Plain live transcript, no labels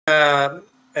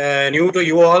new to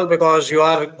you all because you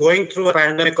are going through a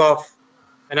pandemic of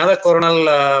another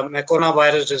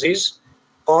coronavirus disease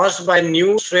caused by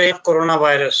new strain of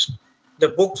coronavirus. The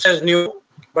book says new,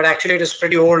 but actually it is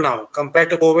pretty old now. Compared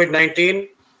to COVID-19,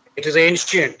 it is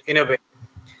ancient in a way.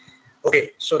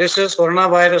 Okay, so this is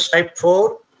coronavirus type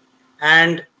 4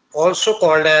 and also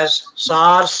called as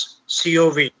SARS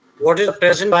CoV. What is the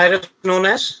present virus known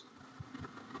as?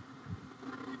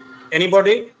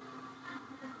 Anybody?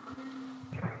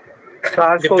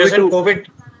 SARS The present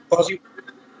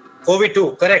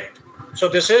COVID-2, correct. So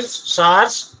this is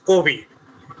SARS CoV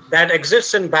that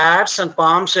exists in bats and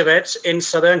palm civets in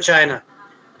southern China.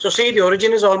 So see, the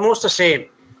origin is almost the same.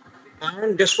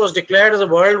 And this was declared as a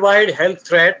worldwide health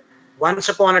threat once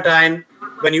upon a time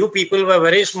when you people were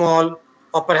very small,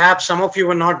 or perhaps some of you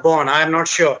were not born, I am not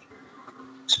sure.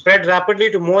 Spread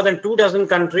rapidly to more than 24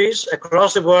 countries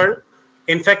across the world,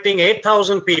 infecting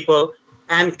 8,000 people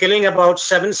and killing about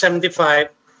 775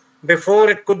 before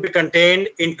it could be contained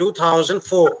in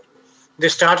 2004. They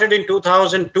started in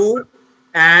 2002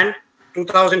 and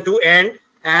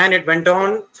it went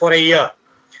on for a year.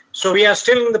 So we are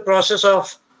still in the process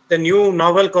of the new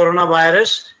novel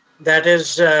coronavirus, that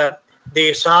is the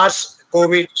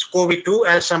SARS-CoV-2,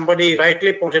 as somebody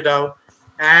rightly pointed out.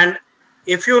 And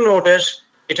if you notice,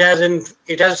 it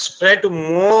has spread to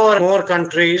more and more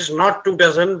countries, not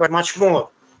 24, but much more.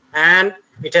 And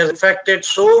it has infected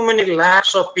so many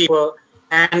lakhs of people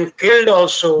and killed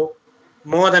also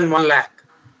more than 1 lakh.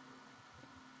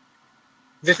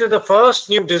 This is the first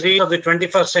new disease of the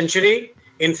 21st century.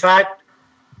 In fact,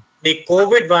 the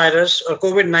COVID virus or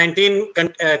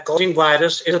COVID-19 causing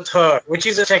virus is the third. Which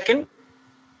is the second?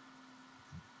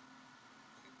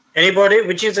 Anybody?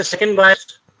 Which is the second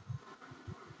virus?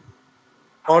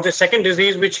 Or the second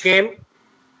disease which came?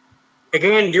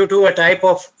 Again, due to a type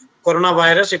of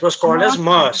coronavirus, it was called as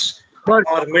MERS, or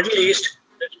Middle East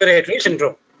Respiratory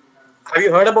Syndrome. Have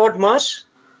you heard about MERS?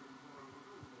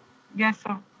 Yes,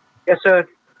 sir. Yes, sir.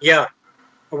 Yeah.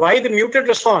 Why the muted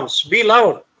response? Be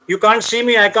loud. You can't see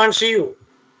me, I can't see you.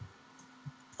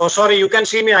 Oh, sorry, you can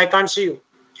see me, I can't see you.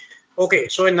 Okay,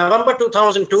 so in November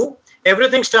 2002,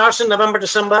 everything starts in November,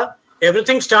 December.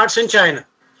 Everything starts in China.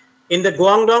 In the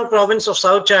Guangdong province of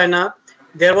South China,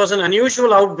 there was an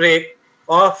unusual outbreak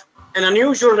of an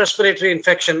unusual respiratory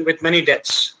infection with many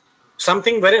deaths.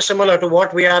 Something very similar to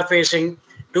what we are facing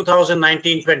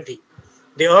 2019-20.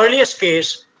 The earliest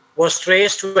case was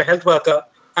traced to a health worker.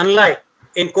 Unlike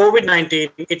in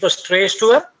COVID-19, it was traced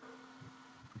to a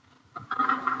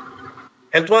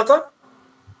health worker.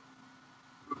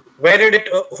 Where did it,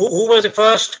 who was the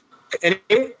first?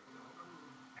 Anyway?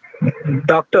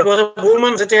 Doctor. It was a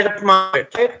woman sitting at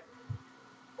market, right?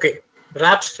 Okay.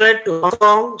 Rapid spread to Hong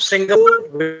Kong, Singapore,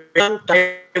 Vietnam,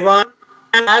 Taiwan,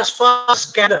 and as far as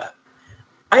Canada.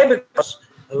 Why? Because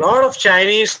a lot of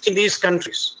Chinese in these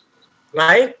countries,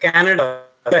 like Canada,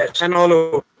 US, and all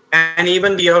over, and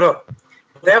even Europe.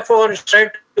 Therefore, it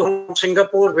spread to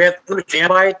Singapore, Vietnam,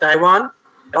 China, Taiwan,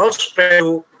 and also spread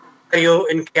to Ontario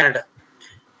in Canada.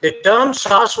 The term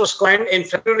SARS was coined in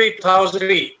February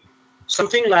 2003.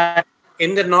 Something like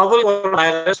in the novel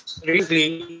coronavirus,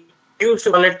 recently used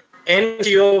to call it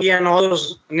NCOV and all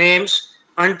those names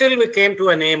until we came to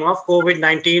a name of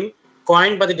COVID-19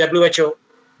 coined by the WHO.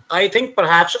 I think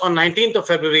perhaps on 19th of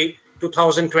February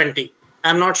 2020.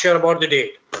 I'm not sure about the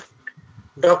date.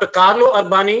 Dr. Carlo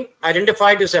Urbani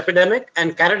identified this epidemic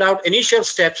and carried out initial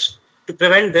steps to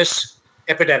prevent this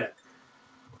epidemic.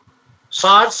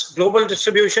 SARS global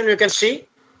distribution, you can see,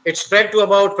 it spread to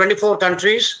about 24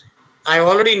 countries. I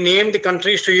already named the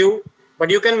countries to you,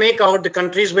 but you can make out the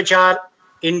countries which are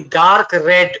in dark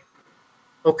red.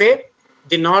 Okay,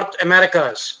 the North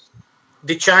Americas,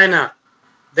 the China.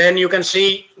 Then you can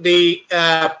see the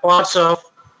parts of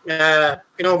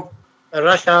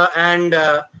Russia and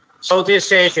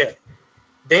Southeast Asia.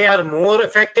 They are more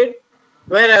affected,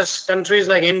 whereas countries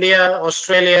like India,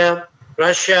 Australia,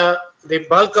 Russia, the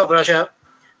bulk of Russia,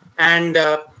 and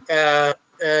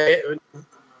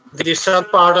the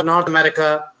south part of North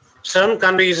America, some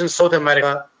countries in South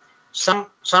America, some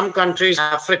countries in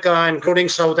Africa, including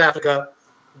South Africa,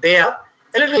 they are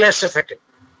a little less affected.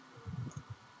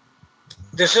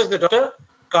 This is the Dr.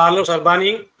 Carlos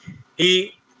Urbani.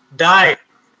 He died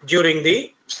during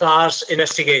the SARS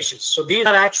investigations. So these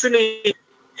are actually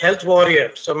health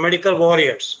warriors or medical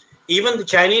warriors. Even the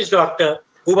Chinese doctor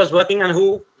who was working and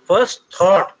who first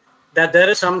thought that there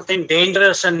is something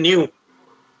dangerous and new,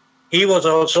 he was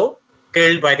also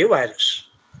killed by the virus.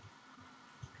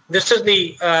 This is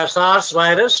the SARS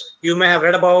virus. You may have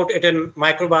read about it in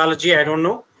microbiology, I don't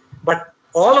know. But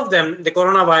all of them, the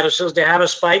coronaviruses, they have a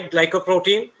spike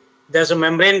glycoprotein there's a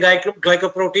membrane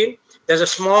glycoprotein, there's a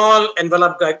small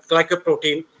envelope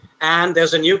glycoprotein, and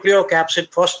there's a nucleocapsid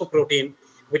phosphoprotein,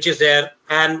 which is there,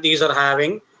 and these are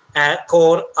having a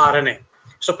core RNA.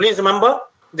 So please remember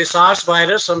the SARS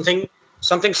virus, something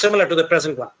similar to the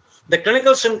present one. The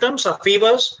clinical symptoms are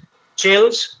fevers,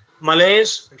 chills,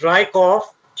 malaise, dry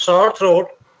cough, sore throat,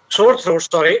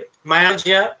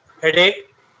 myalgia,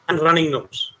 headache, and running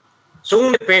nose.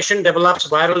 Soon the patient develops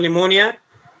viral pneumonia,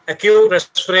 acute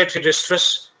respiratory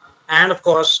distress, and of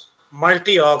course,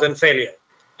 multi-organ failure.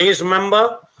 Please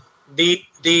remember the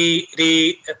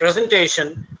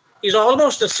presentation is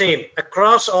almost the same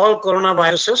across all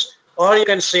coronaviruses, or you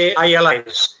can say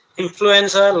ILIs,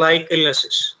 influenza-like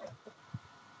illnesses.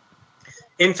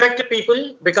 Infected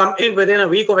people become ill within a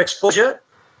week of exposure.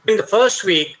 In the first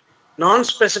week,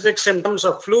 non-specific symptoms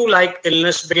of flu-like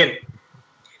illness begin.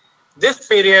 This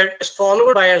period is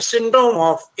followed by a syndrome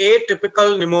of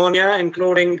atypical pneumonia,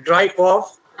 including dry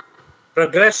cough,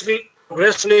 progressively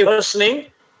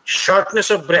worsening, shortness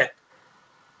of breath,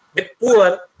 with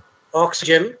poor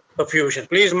oxygen perfusion.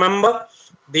 Please remember,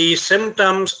 the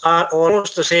symptoms are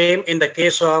almost the same in the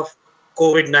case of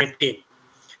COVID-19.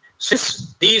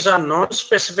 Since these are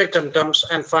non-specific symptoms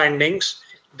and findings,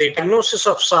 the diagnosis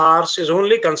of SARS is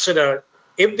only considered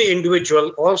if the individual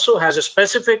also has a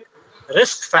specific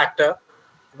risk factor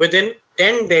within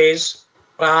 10 days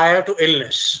prior to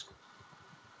illness.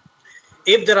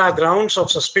 If there are grounds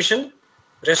of suspicion,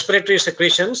 respiratory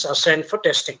secretions are sent for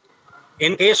testing.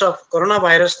 In case of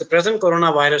coronavirus, the present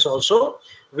coronavirus also,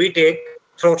 we take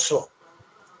throat swab.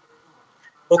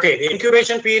 Okay, the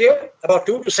incubation period, about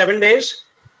 2 to 7 days,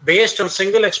 based on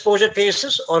single exposure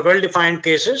cases or well-defined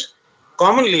cases.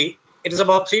 Commonly, it is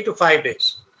about 3 to 5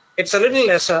 days. It's a little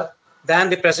lesser than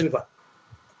the present one.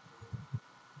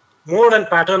 Mode and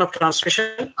pattern of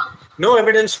transmission, no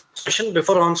evidence of transmission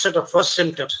before onset of first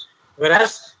symptoms.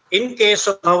 Whereas in case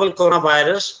of novel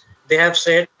coronavirus, they have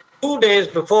said 2 days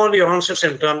before the onset of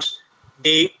symptoms,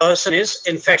 the person is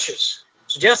infectious.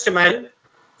 So just imagine,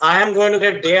 I am going to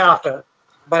get day after,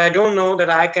 but I don't know that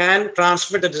I can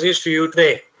transmit the disease to you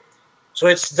today. So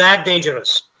it's that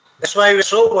dangerous. That's why we're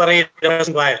so worried about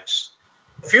the virus.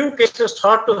 Few cases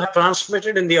thought to have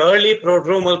transmitted in the early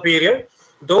prodromal period.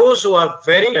 Those who are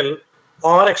very ill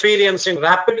or experiencing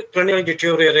rapid clinical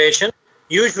deterioration,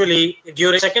 usually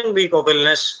during second week of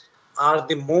illness, are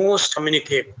the most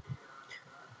communicable.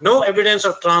 No evidence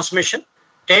of transmission,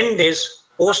 10 days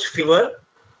post-fever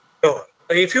cure.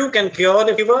 So if you can cure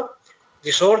the fever,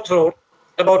 the sore throat,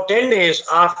 about 10 days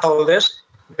after all this,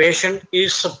 the patient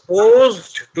is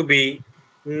supposed to be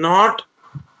not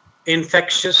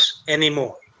infectious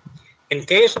anymore. In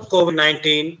case of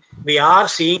COVID-19, we are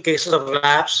seeing cases of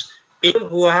relapse. People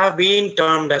who have been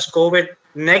termed as COVID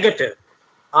negative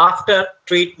after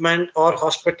treatment or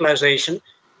hospitalization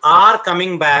are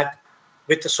coming back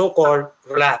with the so-called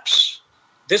relapse.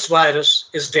 This virus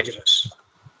is dangerous.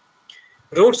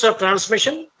 Routes of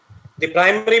transmission. The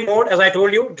primary mode, as I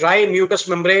told you, dry mucous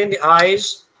membrane, the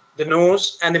eyes, the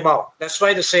nose, and the mouth. That's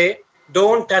why they say,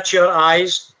 don't touch your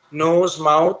eyes, nose,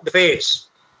 mouth, the face.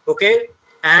 Okay?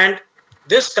 And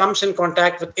this comes in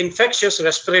contact with infectious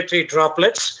respiratory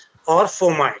droplets or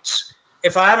fomites.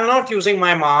 If I am not using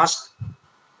my mask,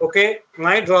 okay,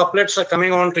 my droplets are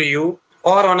coming onto you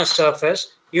or on a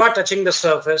surface. You are touching the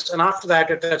surface, and after that,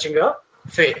 you're touching your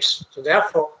face. So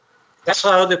therefore, that's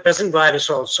how the present virus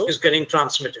also is getting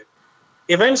transmitted.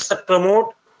 Events that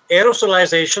promote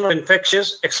aerosolization of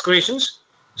infectious excretions,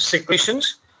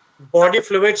 secretions, body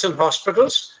fluids in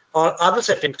hospitals or other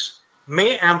settings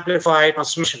may amplify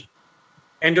transmission.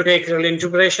 Endotracheal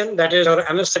intubation, that is our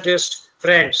anesthetist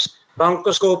friends,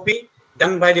 bronchoscopy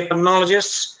done by the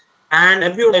pulmonologists, and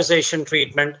nebulization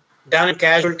treatment done in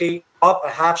casualty or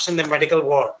perhaps in the medical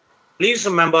ward. Please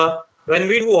remember, when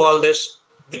we do all this,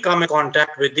 we come in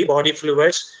contact with the body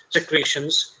fluids,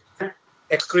 secretions, and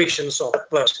excretions of the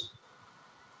person.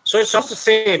 So it's not the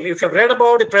same. If you've read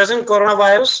about the present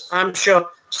coronavirus, I'm sure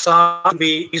SARS will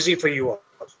be easy for you all.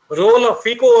 Role of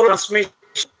fecal transmission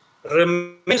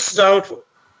remains doubtful.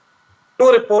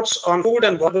 No reports on food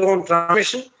and waterborne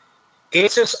transmission.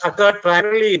 Cases occurred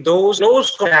primarily in those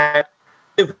close contact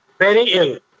with very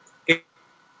ill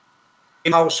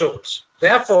in households.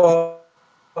 Therefore,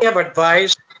 we have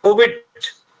advised COVID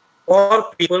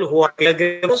for people who are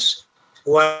caregivers,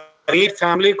 who are immediate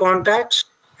family contacts,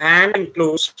 and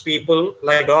includes people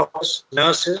like doctors,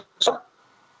 nurses,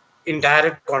 in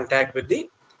direct contact with the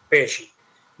patient.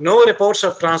 No reports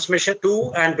of transmission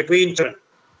to and between children,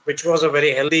 which was a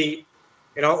very healthy,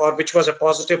 or which was a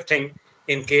positive thing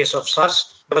in case of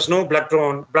SARS. There was no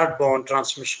bloodborne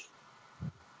transmission.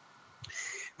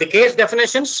 The case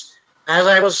definitions, as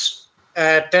I was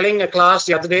telling a class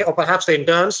the other day, or perhaps the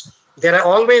interns, there are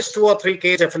always 2 or 3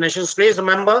 case definitions. Please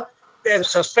remember, there's a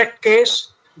suspect case,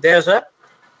 there's a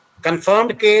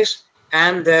confirmed case,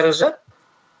 and there is a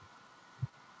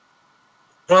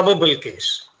probable case.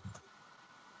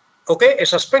 Okay, a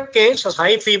suspect case has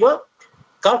high fever,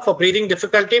 cough or breathing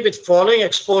difficulty with following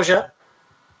exposure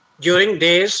during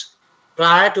days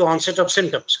prior to onset of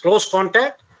symptoms. Close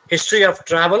contact, history of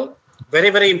travel, very,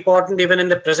 very important even in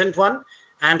the present one,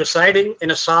 and residing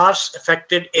in a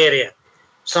SARS-affected area.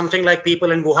 Something like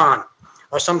people in Wuhan,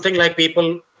 or something like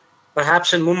people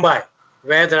perhaps in Mumbai,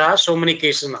 where there are so many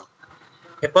cases now.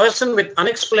 A person with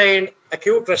unexplained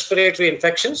acute respiratory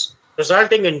infections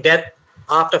resulting in death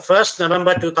after 1st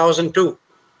November 2002,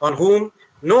 on whom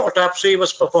no autopsy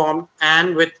was performed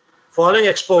and with following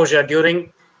exposure during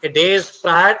a day's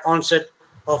prior onset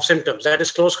of symptoms. That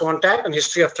is close contact and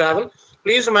history of travel.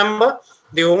 Please remember,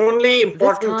 the only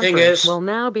important thing is... will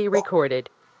now be recorded.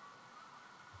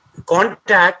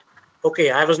 Contact.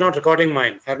 Okay, I was not recording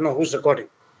mine. I don't know who's recording.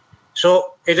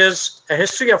 So it is a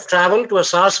history of travel to a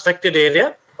SARS-affected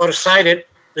area or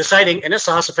residing in a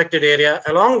SARS-affected area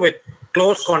along with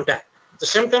close contact. The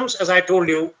symptoms, as I told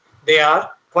you, they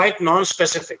are quite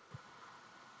non-specific.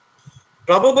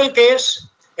 Probable case,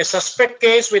 a suspect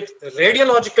case with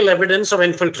radiological evidence of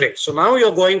infiltrate. So now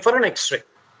you're going for an X-ray.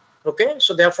 Okay,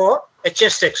 so therefore a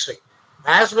chest X-ray,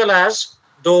 as well as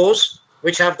those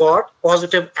which have got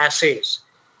positive assays,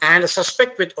 and a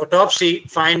suspect with autopsy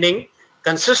finding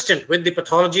consistent with the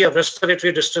pathology of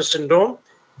respiratory distress syndrome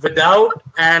without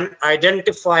an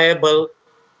identifiable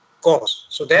cause.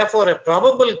 So therefore a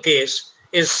probable case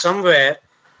is somewhere,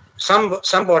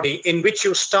 somebody in which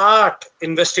you start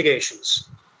investigations,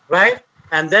 right?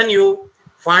 And then you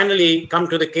finally come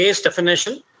to the case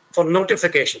definition for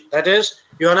notification. That is,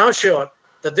 you are now sure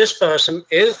that this person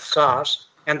is SARS,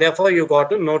 and therefore you got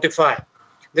to notify.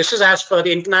 This is as per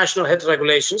the International Health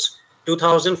Regulations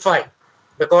 2005,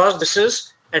 because this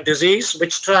is a disease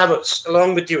which travels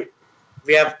along with you.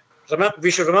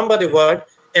 We should remember the word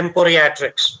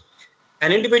emporiatrics.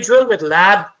 An individual with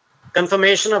lab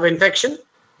confirmation of infection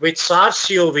with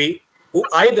SARS-CoV who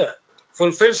either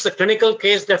fulfills the clinical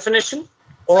case definition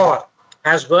or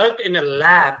has worked in a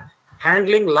lab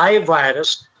handling live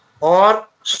virus or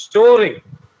storing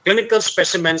clinical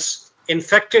specimens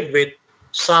infected with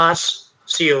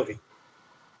SARS-CoV.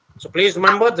 So please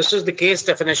remember, this is the case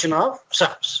definition of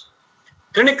SARS.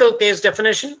 Clinical case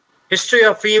definition: history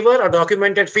of fever or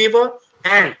documented fever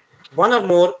and one or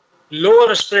more lower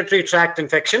respiratory tract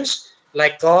infections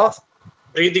like cough,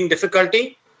 breathing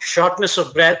difficulty, shortness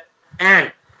of breath,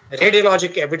 and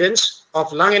radiologic evidence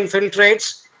of lung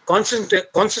infiltrates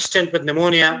consistent with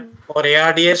pneumonia or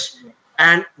ARDS,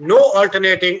 and no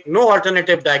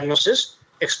alternative diagnosis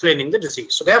explaining the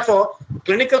disease. So therefore,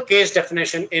 clinical case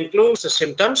definition includes the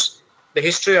symptoms, the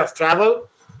history of travel,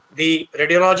 the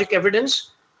radiologic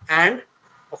evidence, and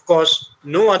of course,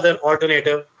 no other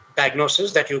alternative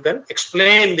diagnosis that you can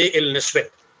explain the illness with.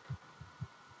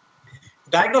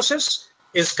 Diagnosis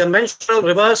is conventional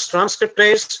reverse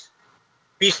transcriptase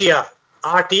PCR,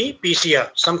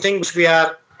 RT-PCR, something which we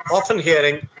are often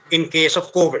hearing in case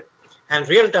of COVID, and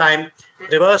real-time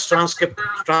reverse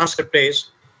transcriptase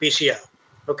PCR.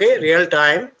 Okay,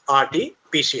 real-time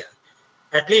RT-PCR.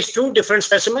 At least 2 different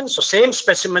specimens, so same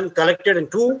specimen collected in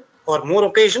 2 or more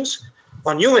occasions,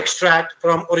 or new extract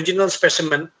from original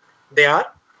specimen, they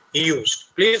are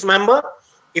used. Please remember,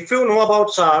 if you know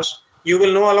about SARS, you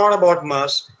will know a lot about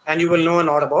MERS, and you will know a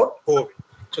lot about COVID.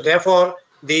 So therefore,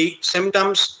 the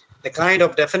symptoms, the kind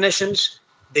of definitions,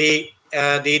 the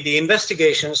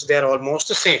investigations, they are almost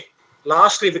the same.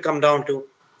 Lastly, we come down to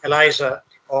ELISA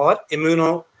or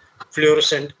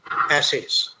immunofluorescent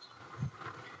assays.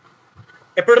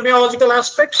 Epidemiological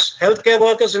aspects: healthcare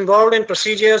workers involved in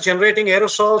procedures generating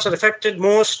aerosols are affected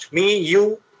most. Me,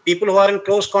 you, people who are in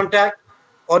close contact,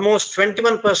 almost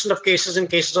 21% of cases in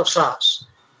cases of SARS.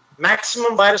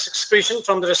 Maximum virus excretion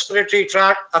from the respiratory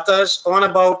tract occurs on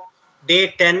about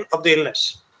day 10 of the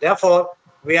illness. Therefore,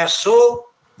 we are so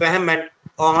vehement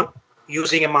on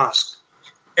using a mask.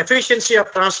 Efficiency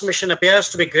of transmission appears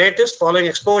to be greatest following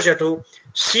exposure to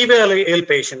severely ill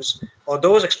patients or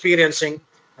those experiencing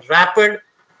rapid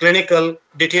clinical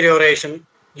deterioration,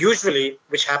 usually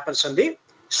which happens in the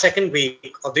 2nd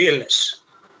week of the illness.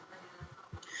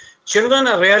 Children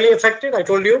are rarely affected, I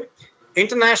told you.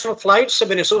 International flights have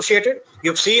been associated.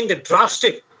 You've seen the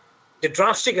drastic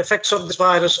effects of this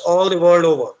virus all the world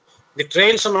over. The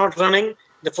trains are not running,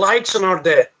 the flights are not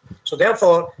there. So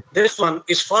therefore, this one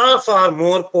is far, far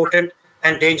more potent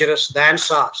and dangerous than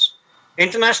SARS.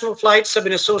 International flights have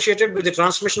been associated with the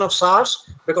transmission of SARS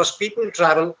because people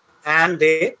travel and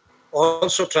they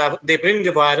also travel. They bring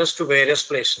the virus to various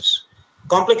places.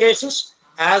 Complications,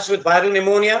 as with viral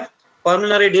pneumonia,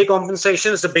 pulmonary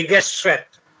decompensation is the biggest threat.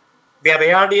 We have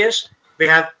ARDS, we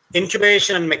have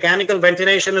intubation and mechanical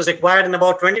ventilation is required in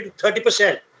about 20 to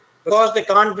 30% because they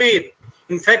can't breathe.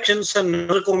 Infections and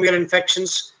nosocomial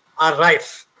infections are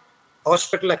rife.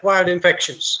 Hospital-acquired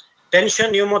infections,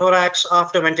 tension pneumothorax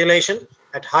after ventilation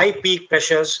at high peak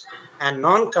pressures, and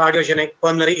non-cardiogenic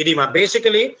pulmonary edema.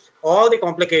 Basically, all the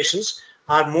complications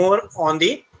are more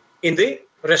in the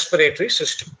respiratory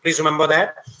system. Please remember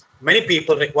that many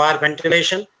people require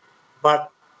ventilation,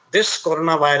 but this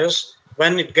coronavirus,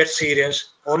 when it gets serious,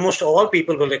 almost all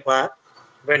people will require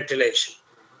ventilation.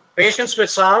 Patients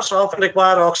with SARS often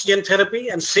require oxygen therapy,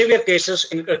 and severe cases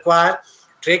require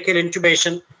tracheal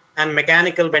intubation and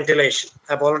mechanical ventilation.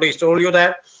 I've already told you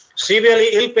that. Severely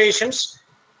ill patients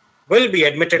will be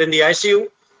admitted in the ICU.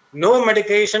 No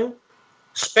medication,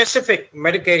 specific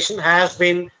medication, has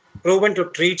been proven to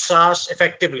treat SARS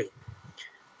effectively.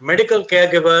 Medical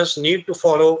caregivers need to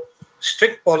follow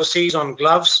strict policies on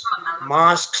gloves,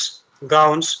 masks,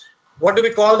 gowns. What do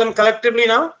we call them collectively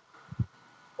now?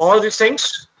 All these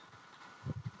things?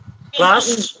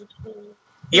 Class?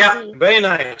 Yeah, very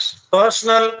nice.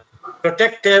 Personal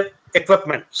protective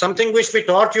equipment, something which we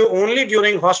taught you only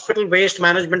during hospital waste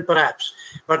management perhaps.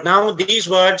 But now these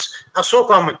words are so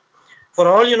common. For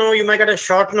all you know, you may get a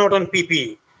short note on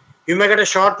PPE. You may get a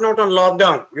short note on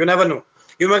lockdown. You never know.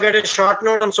 You may get a short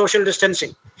note on social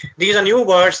distancing. These are new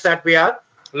words that we are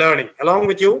learning. Along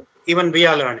with you, even we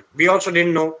are learning. We also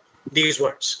didn't know these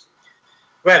words.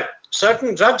 Well,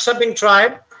 certain drugs have been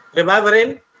tried.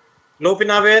 Ribavirin,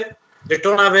 lopinavir,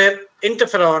 ritonavir,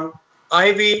 interferon,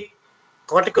 IV,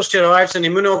 corticosteroids and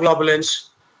immunoglobulins,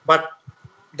 but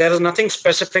there is nothing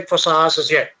specific for SARS as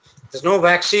yet. There's no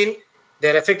vaccine.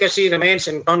 Their efficacy remains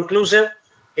inconclusive.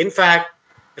 In fact,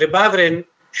 ribavirin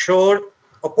showed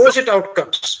opposite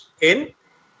outcomes in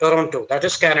Toronto, that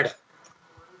is Canada.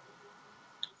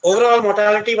 Overall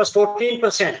mortality was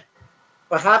 14%,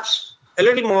 perhaps a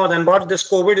little more than what this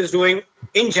COVID is doing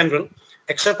in general,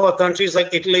 except for countries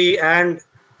like Italy and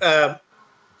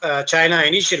China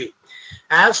initially.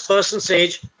 As persons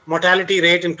age, mortality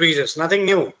rate increases. Nothing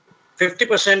new.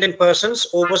 50% in persons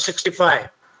over 65.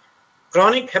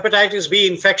 Chronic hepatitis B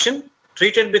infection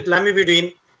treated with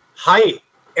lamivudine, high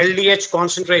LDH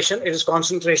concentration. It is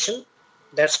concentration.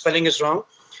 That spelling is wrong.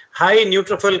 High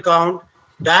neutrophil count,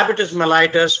 diabetes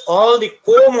mellitus, all the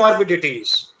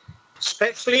comorbidities,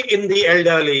 especially in the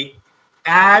elderly,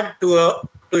 add to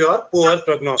your poor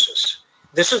prognosis.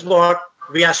 This is what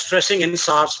we are stressing in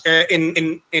SARS,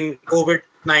 in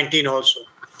COVID-19 also.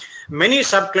 Many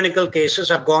subclinical cases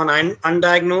have gone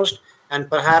undiagnosed, and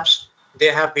perhaps they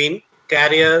have been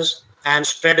carriers and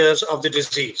spreaders of the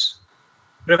disease.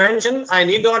 Prevention, I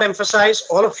need not emphasize,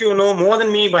 all of you know more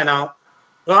than me by now,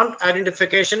 prompt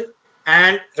identification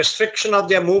and restriction of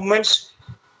their movements,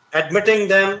 admitting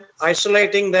them,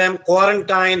 isolating them,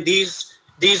 quarantine, these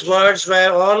words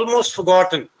were almost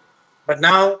forgotten. But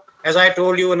now, as I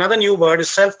told you, another new word is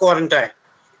self-quarantine.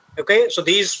 Okay, so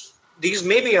these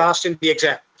may be asked in the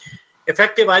exam.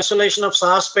 Effective isolation of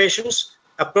SARS patients,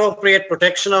 appropriate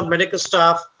protection of medical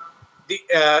staff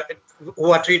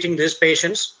who are treating these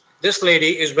patients. This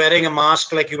lady is wearing a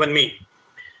mask like you and me.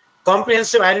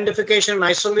 Comprehensive identification and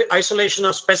isolation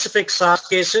of specific SARS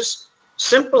cases,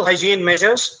 simple hygiene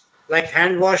measures like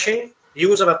hand washing,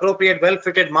 use of appropriate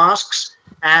well-fitted masks,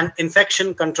 and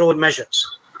infection control measures.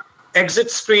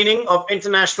 Exit screening of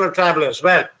international travelers.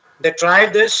 Well, they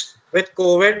tried this with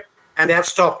COVID and they have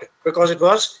stopped it because it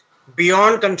was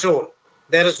beyond control.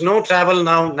 There is no travel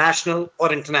now, national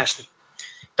or international.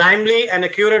 Timely and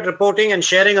accurate reporting and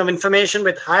sharing of information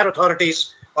with higher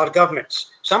authorities or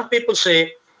governments. Some people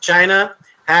say China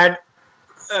had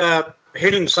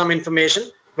hidden some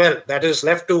information. Well, that is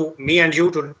left to me and you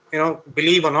to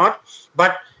believe or not.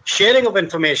 But sharing of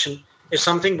information is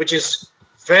something which is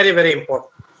very, very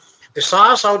important. The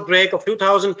SARS outbreak of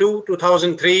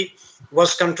 2002-2003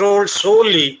 was controlled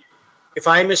solely, if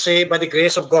I may say, by the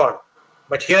grace of God.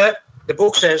 But here, the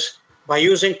book says, by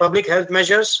using public health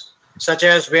measures, such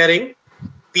as wearing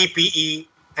PPE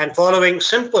and following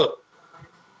simple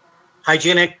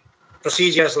hygienic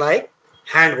procedures like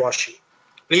hand washing.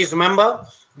 Please remember,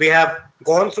 we have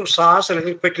gone through SARS a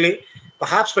little quickly,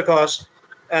 perhaps because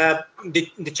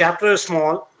the chapter is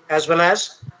small, as well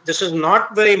as this is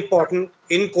not very important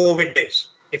in COVID days.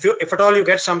 If at all you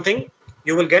get something,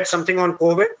 you will get something on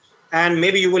COVID, and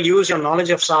maybe you will use your knowledge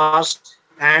of SARS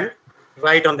and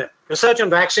write on them. Research on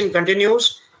vaccine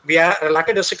continues. We are a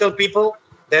lackadaisical people.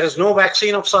 There is no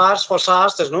vaccine of SARS for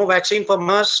SARS. There's no vaccine for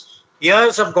MERS.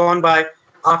 Years have gone by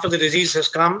after the disease has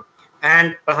come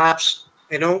and perhaps,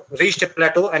 reached a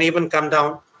plateau and even come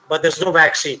down, but there's no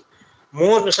vaccine.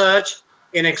 More research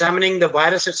in examining the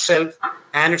virus itself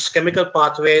and its chemical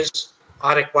pathways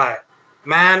are required.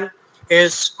 Man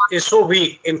is so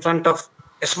weak in front of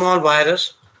a small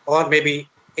virus, or maybe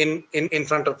in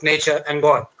front of nature and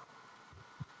God.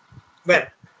 Well,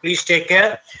 please take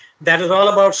care. That is all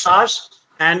about SARS,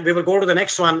 and we will go to the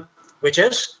next one, which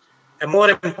is a more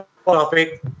important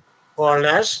topic called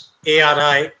as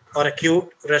ARI, or acute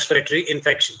respiratory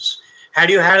infections. Had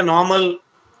you had a normal,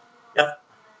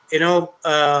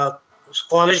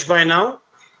 college by now,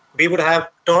 we would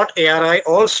have taught ARI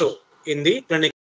also in the clinic.